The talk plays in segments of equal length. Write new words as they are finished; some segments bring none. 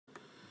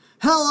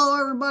Hello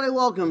everybody,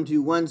 welcome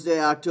to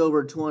Wednesday,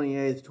 October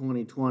 28th,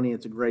 2020.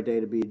 It's a great day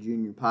to be a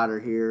junior potter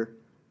here.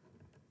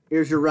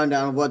 Here's your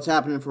rundown of what's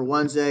happening for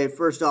Wednesday.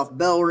 First off,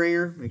 bell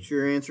ringer. Make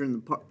sure you're answering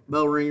the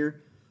bell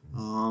ringer.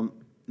 And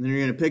then you're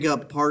going to pick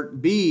up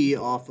part B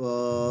off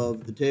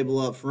of the table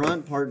up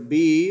front. Part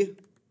B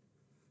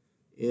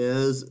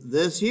is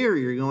this here.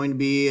 You're going to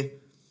be,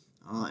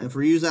 and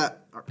for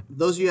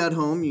those of you at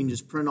home, you can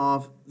just print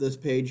off this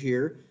page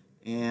here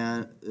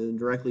and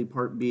directly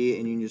part B,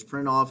 and you can just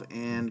print off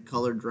and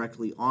color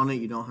directly on it.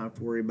 You don't have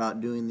to worry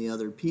about doing the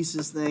other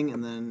pieces thing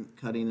and then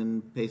cutting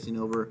and pasting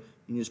over.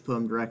 You can just put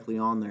them directly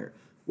on there.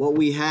 What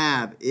we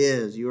have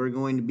is you are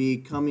going to be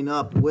coming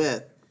up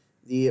with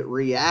the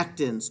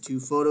reactants to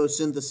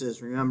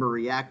photosynthesis. Remember,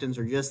 reactants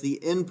are just the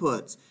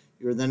inputs.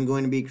 You're then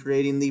going to be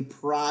creating the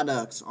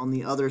products on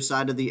the other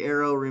side of the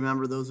arrow.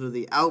 Remember, those are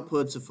the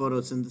outputs of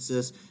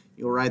photosynthesis.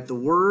 You'll write the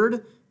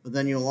word, but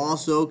then you'll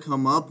also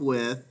come up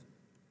with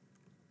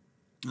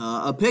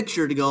a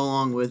picture to go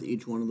along with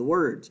each one of the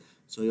words.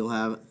 So you'll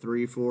have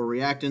 3 for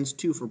reactants,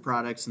 2 for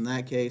products in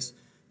that case.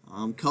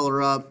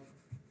 Color up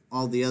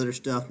all the other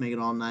stuff, make it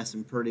all nice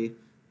and pretty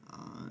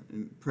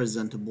and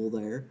presentable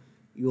there.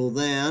 You'll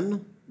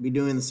then be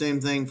doing the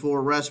same thing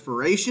for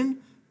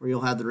respiration, where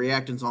you'll have the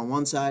reactants on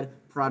one side,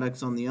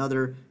 products on the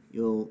other.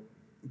 You'll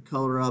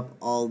color up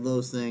all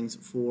those things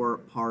for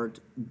part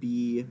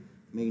B,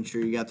 making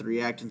sure you got the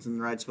reactants in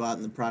the right spot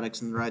and the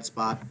products in the right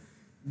spot.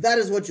 That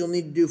is what you'll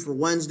need to do for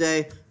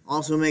Wednesday.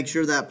 Also, make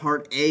sure that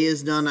part A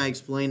is done. I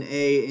explained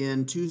A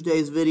in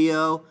Tuesday's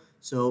video,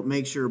 so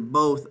make sure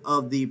both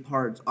of the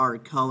parts are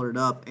colored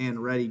up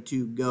and ready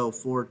to go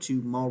for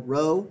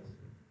tomorrow.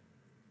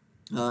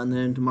 And then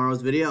in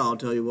tomorrow's video, I'll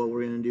tell you what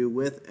we're going to do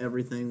with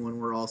everything when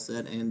we're all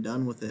set and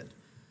done with it.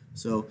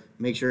 So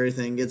make sure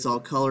everything gets all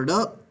colored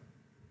up,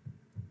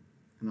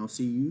 and I'll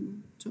see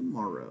you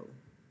tomorrow.